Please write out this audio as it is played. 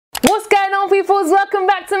on, peoples? Welcome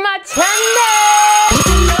back to my channel.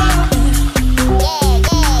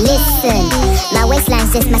 Listen, my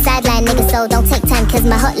waistline's just my sideline, nigga, so don't take time, cause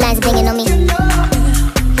my hotline's bringing on me.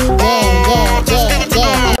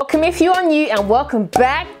 Yeah. Welcome if you are new, and welcome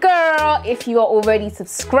back, girl, if you are already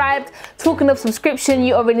subscribed. Talking of subscription,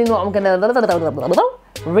 you already know what I'm gonna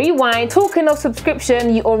rewind. Talking of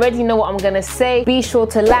subscription, you already know what I'm gonna say. Be sure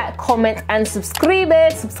to like, comment, and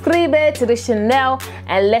subscribe to the channel,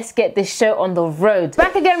 and let's get this show on the road.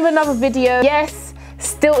 Back again with another video. Yes,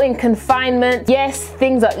 still in confinement. Yes,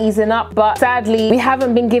 things are easing up, but sadly we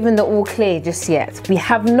haven't been given the all clear just yet. We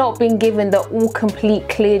have not been given the all complete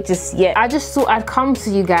clear just yet. I just thought I'd come to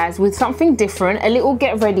you guys with something different, a little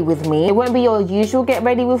get ready with me. It won't be your usual get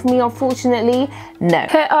ready with me, unfortunately. No,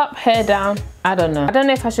 hair up, hair down. I don't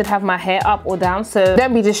know if I should have my hair up or down, so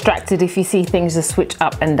don't be distracted if you see things just switch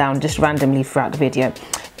up and down just randomly throughout the video.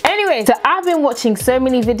 Anyway, so I've been watching so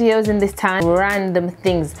many videos in this time, random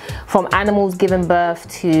things from animals giving birth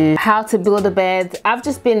to how to build a bed. I've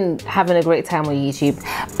just been having a great time on YouTube.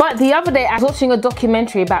 But the other day I was watching a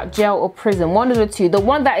documentary about jail or prison, one of the two. The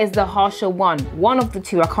one that is the harsher one of the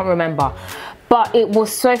two, I can't remember. But it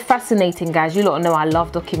was so fascinating, guys. You lot know I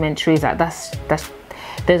love documentaries. Like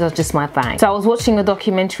those are just my thing. So I was watching a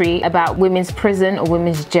documentary about women's prison or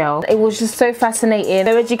women's jail. It was just so fascinating,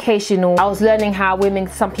 so educational. I was learning how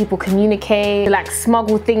some people communicate, like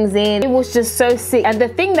smuggle things in. It was just so sick. And the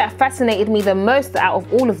thing that fascinated me the most out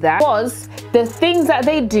of all of that was the things that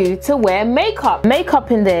they do to wear makeup.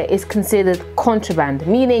 Makeup in there is considered contraband,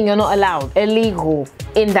 meaning you're not allowed, illegal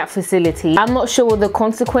in that facility. I'm not sure what the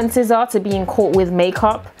consequences are to being caught with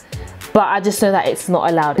makeup, but I just know that it's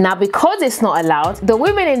not allowed. Now, because it's not allowed, the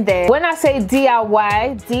women in there, when I say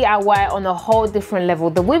DIY on a whole different level,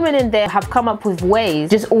 the women in there have come up with ways,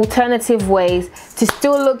 just alternative ways to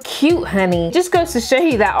still look cute, honey. Just goes to show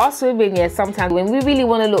you that us women, yeah, sometimes when we really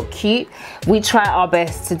want to look cute, we try our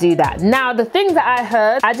best to do that. Now, the things that I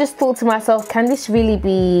heard, I just thought to myself, can this really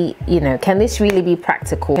be, can this really be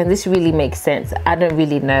practical? Can this really make sense? I don't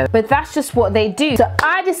really know. But that's just what they do. So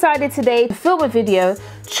I decided today to film a video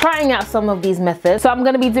trying out some of these methods. So I'm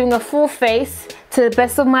going to be doing a full face to the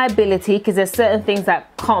best of my ability, because there's certain things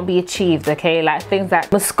that can't be achieved, okay? Like things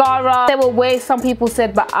like mascara. There were ways some people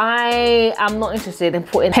said, but I am not interested in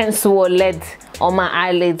putting pencil or lead on my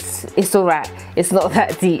eyelids. It's all right. It's not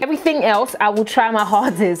that deep. Everything else, I will try my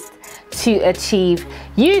hardest to achieve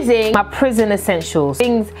using my prison essentials,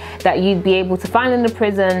 things that you'd be able to find in the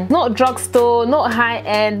prison, not drugstore, not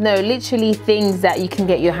high-end, no, literally things that you can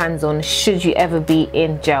get your hands on should you ever be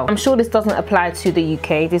in jail. I'm sure this doesn't apply to the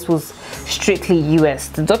UK. This was strictly US.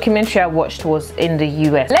 The documentary I watched was in the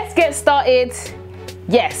US. Let's get started.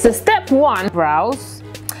 Yes, so step one, brows.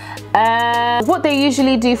 What they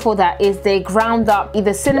usually do for that is they ground up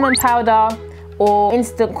either cinnamon powder or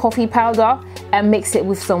instant coffee powder and mix it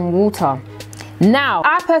with some water. Now,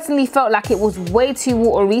 I personally felt like it was way too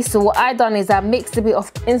watery, so what I done is I mixed a bit of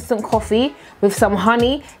instant coffee with some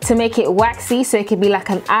honey to make it waxy, so it could be like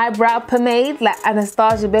an eyebrow pomade, like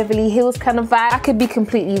Anastasia Beverly Hills kind of vibe. I could be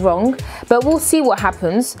completely wrong, but we'll see what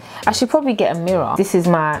happens. I should probably get a mirror. This is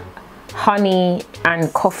my honey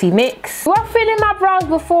and coffee mix. Do I fill in my brows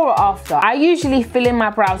before or after? I usually fill in my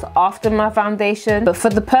brows after my foundation, but for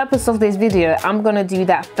the purpose of this video, I'm gonna do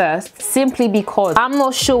that first, simply because I'm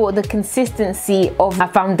not sure what the consistency of my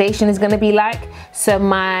foundation is gonna be like, so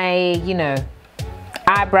my,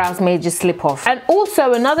 eyebrows may just slip off. And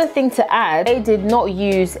also another thing to add, they did not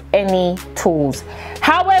use any tools.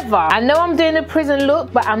 However, I know I'm doing a prison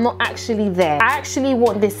look, but I'm not actually there. I actually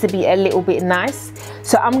want this to be a little bit nice,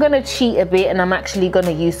 so I'm gonna cheat a bit and I'm actually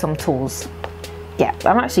gonna use some tools. Yeah,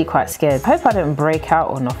 I'm actually quite scared. I hope I don't break out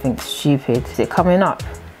or nothing stupid. Is it coming up?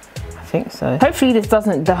 I think so. Hopefully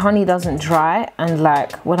the honey doesn't dry, and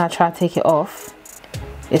like when I try to take it off,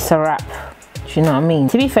 it's a wrap. Do you know what I mean?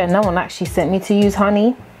 To be fair, no one actually sent me to use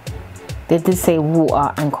honey. They did say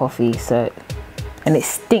water and coffee, and it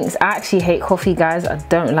stinks. I actually hate coffee, guys. I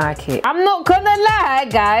don't like it. I'm not gonna lie,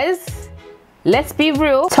 guys. Let's be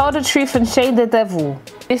real. Tell the truth and shame the devil.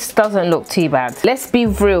 This doesn't look too bad. Let's be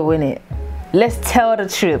real, innit? Let's tell the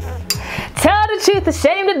truth. Tell the truth and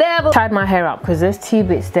shame the devil. Tied my hair up because those two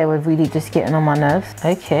bits there were really just getting on my nerves.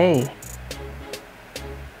 Okay.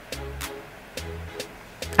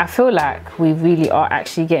 I feel like we really are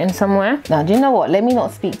actually getting somewhere. Now, do you know what? Let me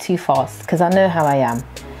not speak too fast, because I know how I am.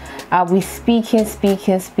 I'll be speaking,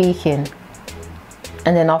 and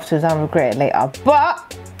then afterwards I'll regret it later.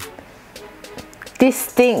 But this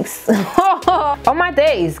stinks. On my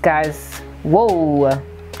days, guys. Whoa.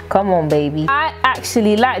 Come on, baby. I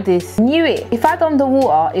actually like this. Knew it. If I'd done the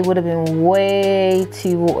water, it would have been way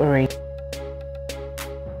too watery.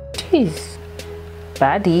 Jeez.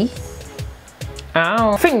 Baddie.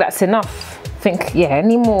 Ow. I think that's enough. I think, yeah,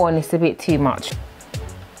 any more and it's a bit too much.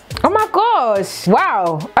 Oh my gosh.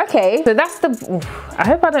 Wow. Okay. So that's the... Oof. I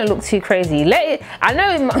hope I don't look too crazy. Let it... I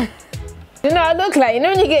know... You know, I look like, you know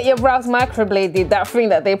when you get your brows microbladed, that thing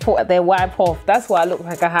that they put, they wipe off. That's what I look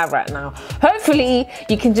like I have right now. Hopefully,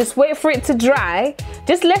 you can just wait for it to dry.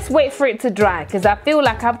 Just let's wait for it to dry, because I feel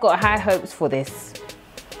like I've got high hopes for this.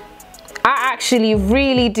 I actually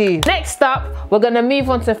really do. Next up, we're gonna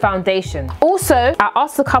move on to foundation. Also, I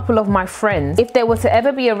asked a couple of my friends if they were to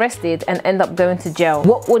ever be arrested and end up going to jail,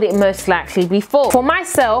 what would it most likely be for? For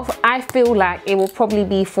myself, I feel like it will probably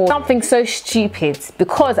be for something so stupid,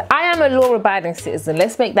 because I am a law-abiding citizen.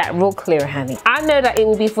 Let's make that real clear, honey. I know that it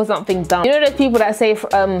will be for something dumb. You know those people that say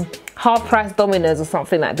half-price Domino's or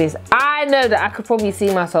something like this? I know that I could probably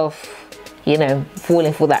see myself, you know,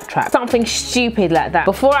 falling for that trap. Something stupid like that.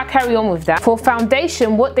 Before I carry on with that, for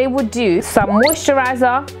foundation, what they would do, some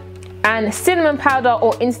moisturizer and cinnamon powder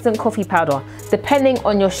or instant coffee powder, depending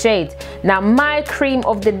on your shade. Now, my cream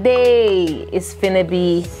of the day is finna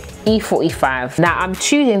be E45. Now, I'm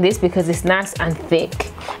choosing this because it's nice and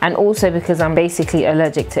thick, and also because I'm basically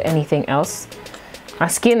allergic to anything else. My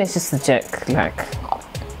skin is just a joke, like,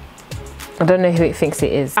 I don't know who it thinks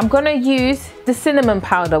it is. I'm gonna use the cinnamon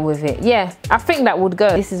powder with it. Yeah, I think that would go.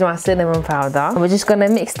 This is my cinnamon powder. And we're just gonna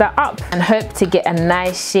mix that up and hope to get a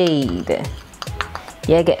nice shade.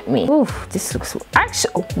 Yeah, get me. Oof, this looks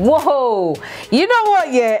actually, whoa. You know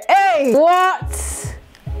what, yeah, hey, what?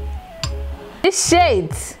 This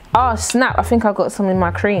shade. Oh snap, I think I got some in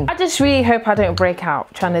my cream. I just really hope I don't break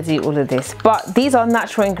out trying to do all of this. But these are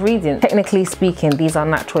natural ingredients. Technically speaking, these are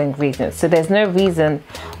natural ingredients. So there's no reason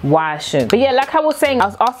why I shouldn't. But yeah, like I was saying, I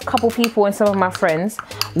was asked a couple people and some of my friends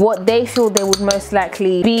what they feel they would most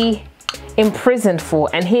likely be imprisoned for.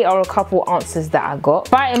 And here are a couple answers that I got.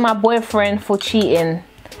 Fighting my boyfriend for cheating,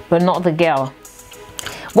 but not the girl.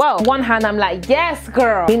 Well, on one hand, I'm like, yes,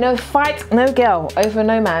 girl. Me no fight, no girl. Over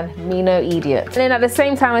no man, me no idiot. And then at the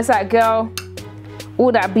same time, it's like, girl,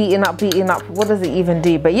 all that beating up, what does it even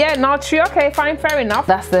do? But yeah, not true. Okay, fine, fair enough.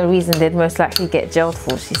 That's the reason they'd most likely get jailed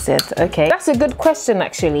for, she said. Okay, that's a good question,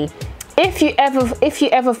 actually. If you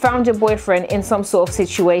ever found your boyfriend in some sort of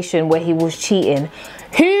situation where he was cheating,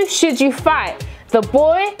 who should you fight? The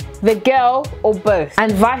boy, the girl, or both?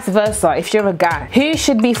 And vice versa, if you're a guy. Who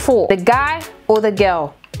should be fought? The guy or the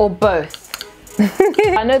girl? Or both?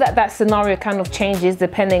 I know that that scenario kind of changes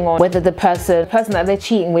depending on whether the person that they're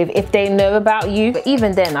cheating with, if they know about you. But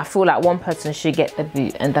even then, I feel like one person should get the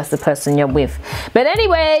boot, and that's the person you're with. But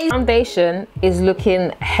anyway, foundation is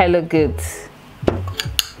looking hella good.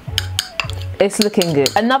 It's looking good.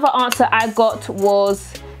 Another answer I got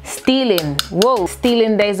was stealing. Whoa,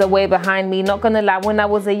 stealing days are way behind me. Not gonna lie, when I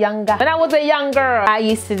was a young girl, I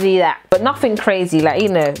used to do that, but nothing crazy, like, you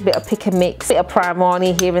know, a bit of pick and mix, bit of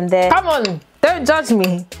Primani here and there. Come on, don't judge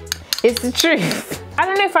me, it's the truth. I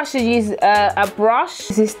don't know if I should use a brush.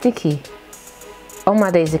 This is sticky. Oh my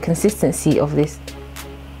days, the consistency of this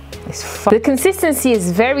is fun. The consistency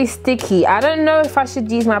is very sticky. I don't know if I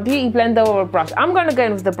should use my beauty blender or a brush. I'm gonna go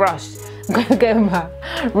in with the brush. I'm gonna go with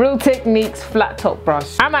my Real Techniques flat top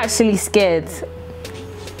brush. I'm actually scared.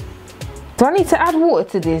 Do I need to add water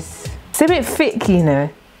to this? It's a bit thick, you know.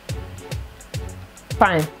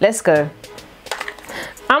 Fine, let's go.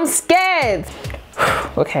 I'm scared.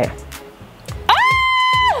 Okay.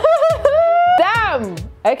 Ah! Damn.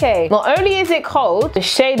 Okay. Not only is it cold, the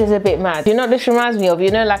shade is a bit mad. You know what this reminds me of?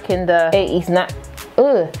 You know, like in the 80s,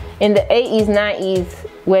 in the 80s, 90s,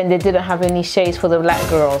 when they didn't have any shades for the black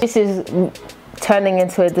girls. This is turning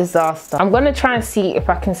into a disaster. I'm gonna try and see if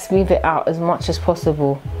I can smooth it out as much as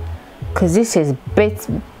possible, because this is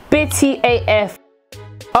bitty AF.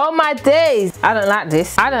 Oh my days, I don't like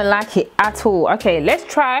this. I don't like it at all. Okay, let's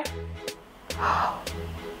try.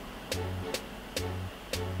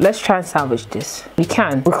 Let's try and salvage this. We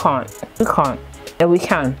can, we can't, we can't. Yeah, we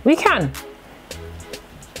can, we can.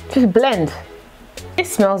 Just blend. It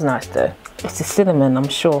smells nice though. It's the cinnamon, I'm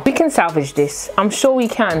sure. We can salvage this. I'm sure we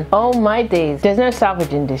can. Oh my days. There's no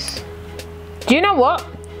salvaging this. Do you know what?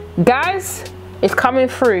 Guys, it's coming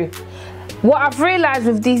through. What I've realized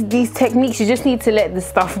with these techniques, you just need to let the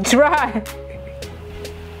stuff dry.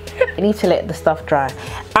 You need to let the stuff dry.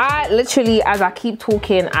 I literally, as I keep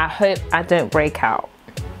talking, I hope I don't break out.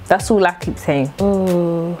 That's all I keep saying.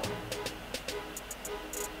 Ooh.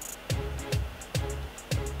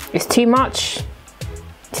 It's too much.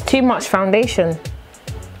 It's too much foundation,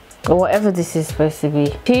 or whatever this is supposed to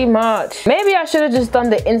be. Too much. Maybe I should have just done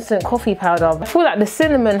the instant coffee powder. I feel like the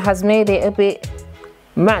cinnamon has made it a bit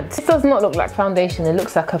Man, this does not look like foundation, it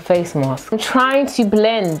looks like a face mask. I'm trying to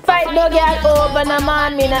blend. Fight no girl over no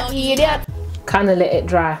man, me not idiot. Kinda let it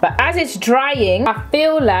dry. But as it's drying, I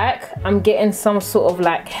feel like I'm getting some sort of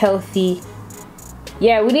like healthy,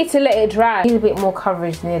 yeah, we need to let it dry. Need a bit more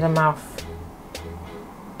coverage near the mouth.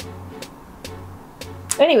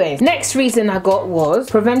 Anyways, next reason I got was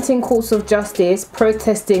preventing course of justice,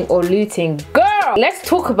 protesting or looting. Girl, let's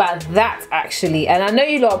talk about that actually. And I know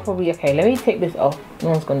you lot are probably, okay, let me take this off. No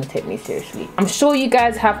one's gonna take me seriously. I'm sure you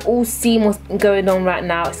guys have all seen what's going on right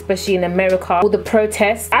now, especially in America, all the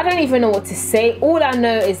protests. I don't even know what to say. All I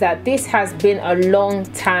know is that this has been a long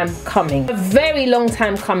time coming, a very long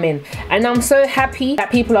time coming. And I'm so happy that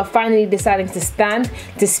people are finally deciding to stand,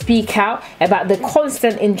 to speak out about the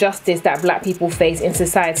constant injustice that black people face in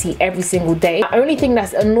society every single day. The only thing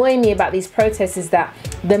that's annoying me about these protests is that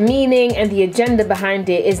the meaning and the agenda behind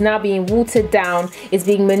it is now being watered down, is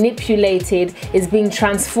being manipulated, is being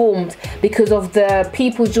transformed because of the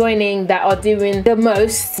people joining that are doing the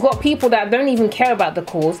most. You've got people that don't even care about the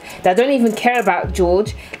cause, that don't even care about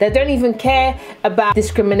George, that don't even care about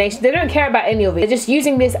discrimination, they don't care about any of it. They're just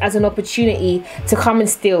using this as an opportunity to come and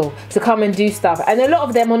steal, to come and do stuff, and a lot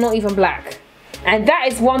of them are not even black. And that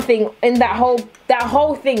is one thing in that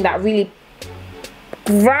whole thing that really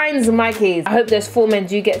grinds my gears. I hope those 4 men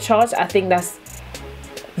do get charged. I think that's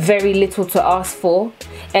very little to ask for.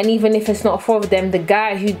 And even if it's not 4 of them, the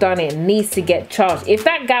guy who done it needs to get charged. If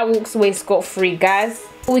that guy walks away scot-free, guys,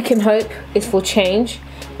 all we can hope is for change.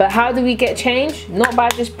 But how do we get change? Not by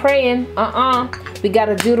just praying. We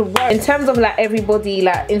gotta do the work. In terms of like everybody,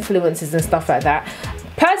 like influencers and stuff like that,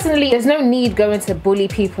 personally, there's no need going to bully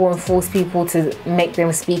people and force people to make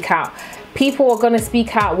them speak out. People are gonna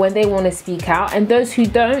speak out when they want to speak out, and those who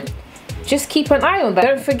don't, just keep an eye on that.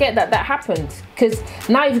 Don't forget that that happened, because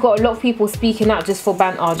now you've got a lot of people speaking out just for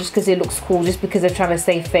banter, just because it looks cool, just because they're trying to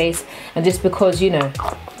save face, and just because, you know,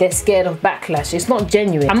 they're scared of backlash. It's not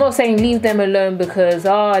genuine. I'm not saying leave them alone because,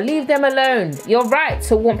 leave them alone. You're right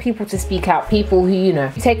to want people to speak out, people who, you know,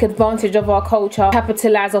 take advantage of our culture,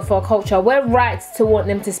 capitalize off our culture. We're right to want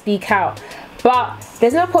them to speak out, but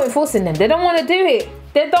there's no point forcing them. They don't want to do it.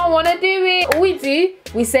 They don't want to do it. All we do,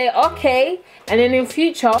 we say okay, and then in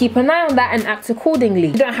future keep an eye on that and act accordingly.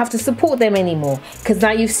 You don't have to support them anymore, because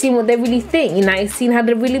now you've seen what they really think. You know, you've seen how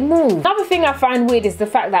they really move. Another thing I find weird is the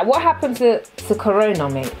fact that what happened to Corona,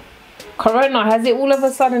 mate? Corona, has it all of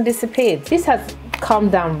a sudden disappeared? This has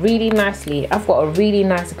calmed down really nicely. I've got a really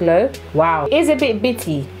nice glow. Wow, it is a bit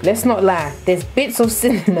bitty, let's not lie. There's bits of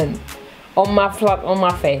cinnamon on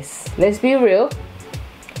my face, let's be real.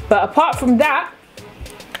 But apart from that,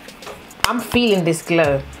 I'm feeling this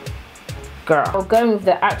glow, girl. I'm going with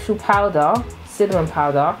the actual powder, cinnamon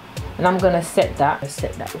powder, and I'm gonna set that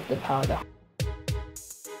with the powder.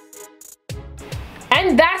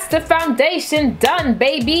 And that's the foundation done,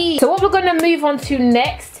 baby. So what we're gonna move on to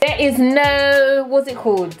next, there is no, what's it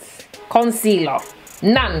called? Concealer,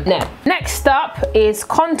 none, no. Next up is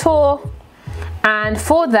contour, and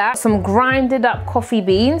for that, some grinded up coffee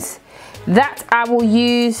beans. That I will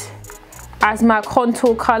use as my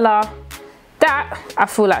contour color. That I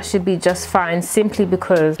feel like should be just fine, simply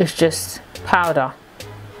because it's just powder.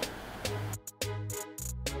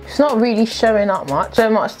 It's not really showing up much, so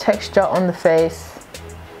much texture on the face.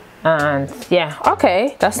 And yeah,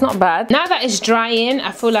 okay, that's not bad. Now that it's drying,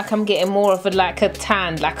 I feel like I'm getting more of a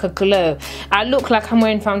tan, like a glow. I look like I'm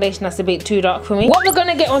wearing foundation that's a bit too dark for me. What we're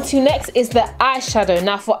gonna get onto next is the eyeshadow.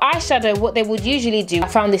 Now for eyeshadow, what they would usually do, I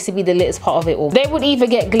found this to be the latest part of it all. They would either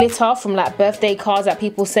get glitter from like birthday cards that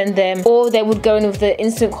people send them, or they would go in with the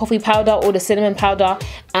instant coffee powder or the cinnamon powder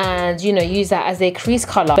and, you know, use that as their crease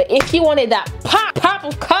color. But if you wanted that pop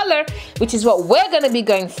of color, which is what we're gonna be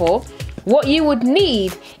going for, what you would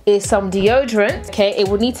need is some deodorant. Okay, it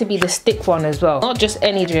would need to be the stick one as well, not just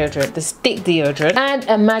any deodorant, the stick deodorant, and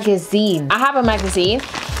a magazine. I have a magazine,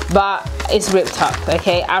 but it's ripped up.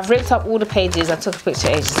 Okay, I've ripped up all the pages. I took a picture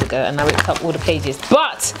ages ago and I ripped up all the pages.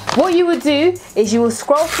 But what you would do is you will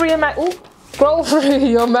scroll through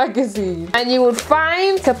your magazine, and you would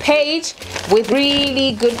find a page with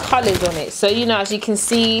really good colors on it. So, you know, as you can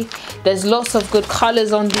see, there's lots of good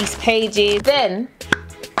colors on these pages. Then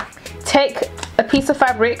take a piece of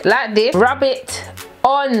fabric like this, rub it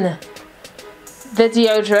on the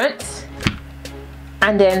deodorant,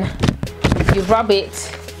 and then you rub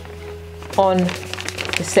it on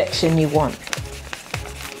the section you want,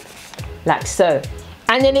 like so,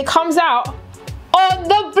 and then it comes out on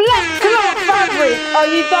the black cloth fabric. Are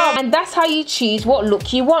you dumb? And that's how you choose what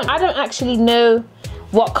look you want. I don't actually know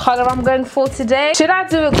what color I'm going for today. Should I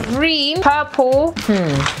do a green, purple?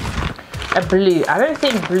 a blue. I don't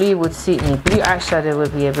think blue would suit me. Blue eyeshadow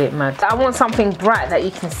would be a bit mad. I want something bright that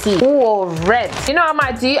you can see. Ooh, or red. You know what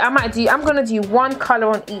I might do? I'm gonna do one color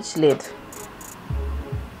on each lid.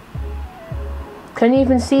 Can you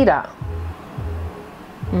even see that?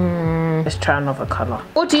 Let's try another color.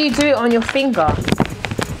 Or do you do it on your finger?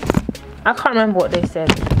 I can't remember what they said.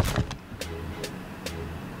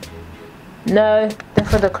 No, they're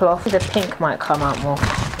for the cloth. The pink might come out more.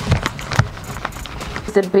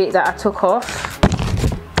 It's the bit that I took off.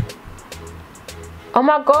 Oh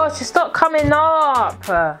my gosh, it's not coming up.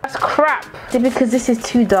 That's crap. Is it because this is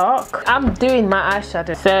too dark? I'm doing my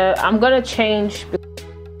eyeshadow. So I'm gonna change.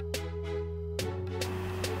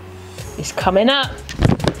 It's coming up.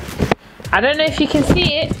 I don't know if you can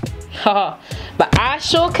see it. But I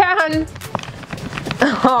sure can.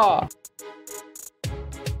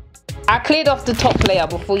 I cleared off the top layer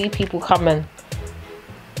before you people come in.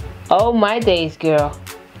 Oh my days, girl.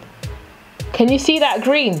 Can you see that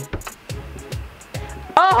green?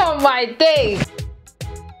 Oh my days.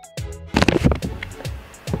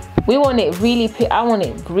 We want it really, I want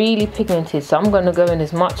it really pigmented, so I'm gonna go in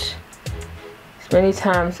as many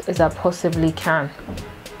times as I possibly can.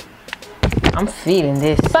 I'm feeling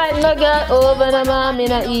this.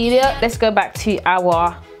 Let's go back to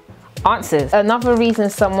our answers. Another reason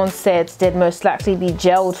someone said they'd most likely be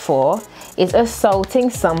jailed for is assaulting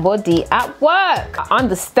somebody at work. I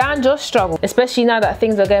understand your struggle, especially now that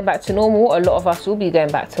things are going back to normal. A lot of us will be going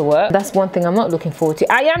back to work. That's one thing I'm not looking forward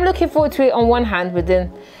to. I am looking forward to it on one hand, but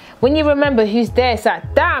then when you remember who's there, it's like,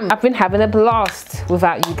 damn, I've been having a blast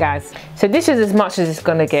without you guys. So this is as much as it's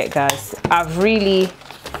gonna get, guys. I've really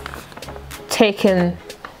taken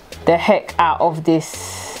the heck out of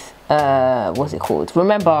this, what's it called?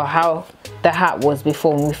 Remember how the hat was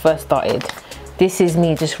before when we first started? This is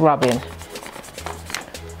me just rubbing.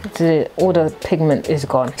 All the pigment is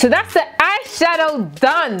gone. So that's the eyeshadow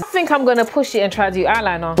done. I think I'm gonna push it and try to do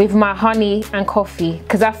eyeliner with my honey and coffee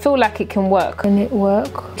because I feel like it can work. Can it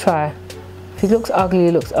work? Try. If it looks ugly,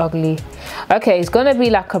 it looks ugly. Okay, it's gonna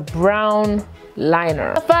be like a brown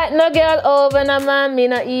liner. Fight no girl over no man, me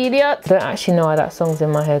no idiot. Don't actually know why that song's in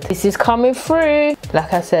my head. This is coming through.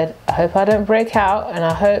 Like I said, I hope I don't break out, and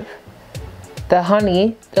I hope the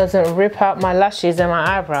honey doesn't rip out my lashes and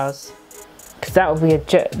my eyebrows, because that would be a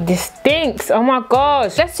joke. This stinks. Oh my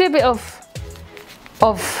gosh. Let's do a bit of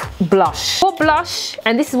blush. For blush,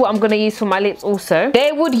 and this is what I'm gonna use for my lips also,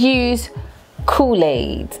 they would use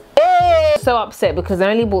Kool-Aid. So upset because I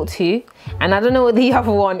only bought two and I don't know what the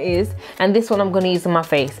other one is, and this one I'm going to use on my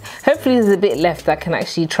face. Hopefully there's a bit left that I can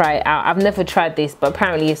actually try it out. I've never tried this, but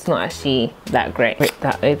apparently it's not actually that great. Rip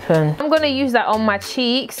that open. I'm going to use that on my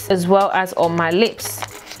cheeks as well as on my lips.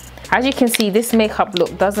 As you can see, this makeup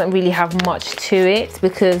look doesn't really have much to it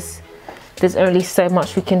because there's only so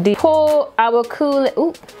much we can do. Pour our Kool-Aid.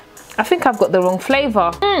 Ooh, I think I've got the wrong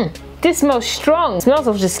flavour. This smells strong. It smells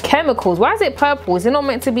of just chemicals. Why is it purple? Is it not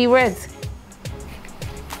meant to be red?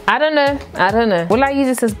 I don't know. I don't know. Will I use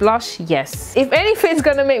this as blush? Yes. If anything's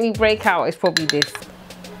gonna make me break out, it's probably this.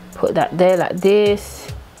 Put that there like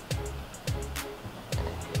this.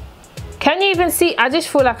 Can you even see? I just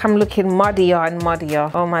feel like I'm looking muddier and muddier.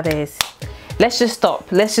 Oh my days. Let's just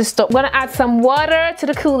stop. Let's just stop. I'm gonna add some water to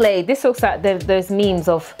the Kool-Aid. This looks like those memes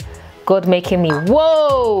of God making me.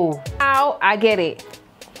 Whoa! Now I get it.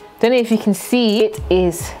 Don't know if you can see. It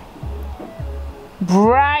is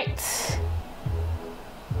bright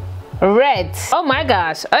red. Oh my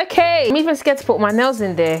gosh. Okay. I'm even scared to put my nails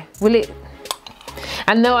in there. Will it?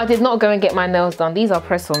 And no, I did not go and get my nails done. These are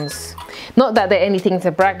press-ons. Not that they're anything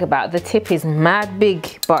to brag about. The tip is mad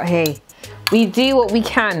big, but hey, we do what we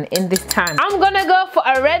can in this time. I'm gonna go for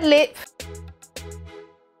a red lip.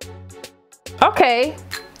 Okay.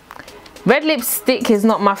 Red lipstick is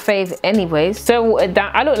not my fave anyways. So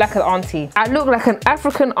I look like an auntie. I look like an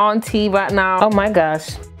African auntie right now. Oh my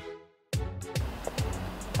gosh.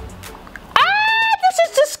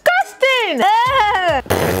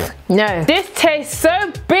 No, this tastes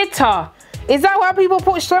so bitter. Is that why people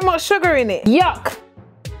put so much sugar in it? Yuck.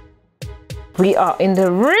 We are in the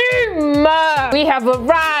room. We have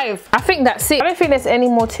arrived. I think that's it. I don't think there's any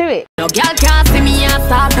more to it. No girl can't see me and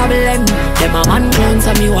start problem. Them a man clowns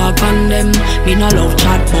and me walk on them. Me no love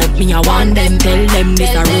chat but me a want them. Tell them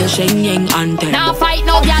this a real Shen Yang anthem. Now fight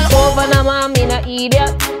no girl over no man, me no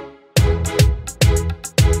idiot.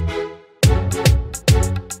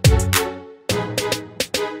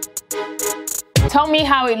 Tell me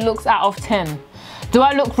how it looks out of 10. Do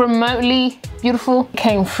I look remotely beautiful?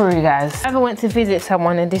 Came through, guys. If I ever went to visit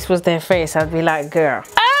someone and this was their face, I'd be like, girl.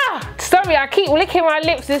 Ah! Sorry, I keep licking my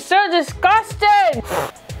lips. It's so disgusting.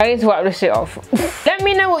 I need to wipe this shit off. Let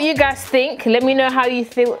me know what you guys think. Let me know how you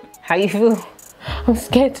feel. I'm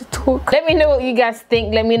scared to talk. Let me know what you guys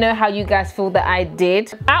think. Let me know how you guys feel that I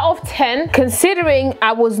did. Out of 10, considering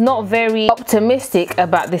I was not very optimistic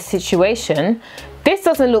about this situation, this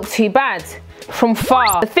doesn't look too bad from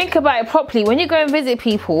far. But think about it properly. When you go and visit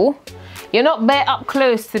people, you're not bare up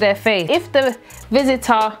close to their face. If the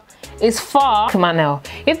visitor is far, come on now.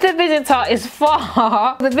 If the visitor is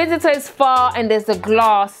far, and there's a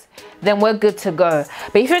glass, then we're good to go.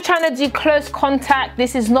 But if you're trying to do close contact,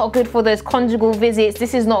 this is not good for those conjugal visits.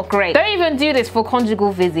 This is not great. Don't even do this for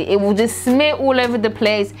conjugal visit. It will just smear all over the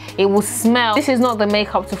place. It will smell. This is not the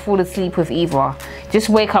makeup to fall asleep with either. Just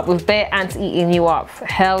wake up with bare ants eating you up.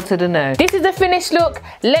 Hell to the no. This is the finished look.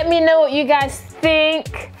 Let me know what you guys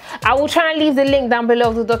think. I will try and leave the link down below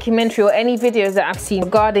of the documentary or any videos that I've seen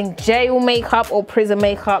regarding jail makeup or prison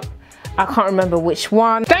makeup. I can't remember which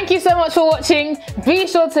one. Thank you so much for watching. Be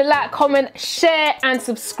sure to like, comment, share and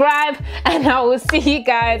subscribe, and I will see you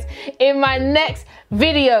guys in my next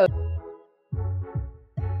video.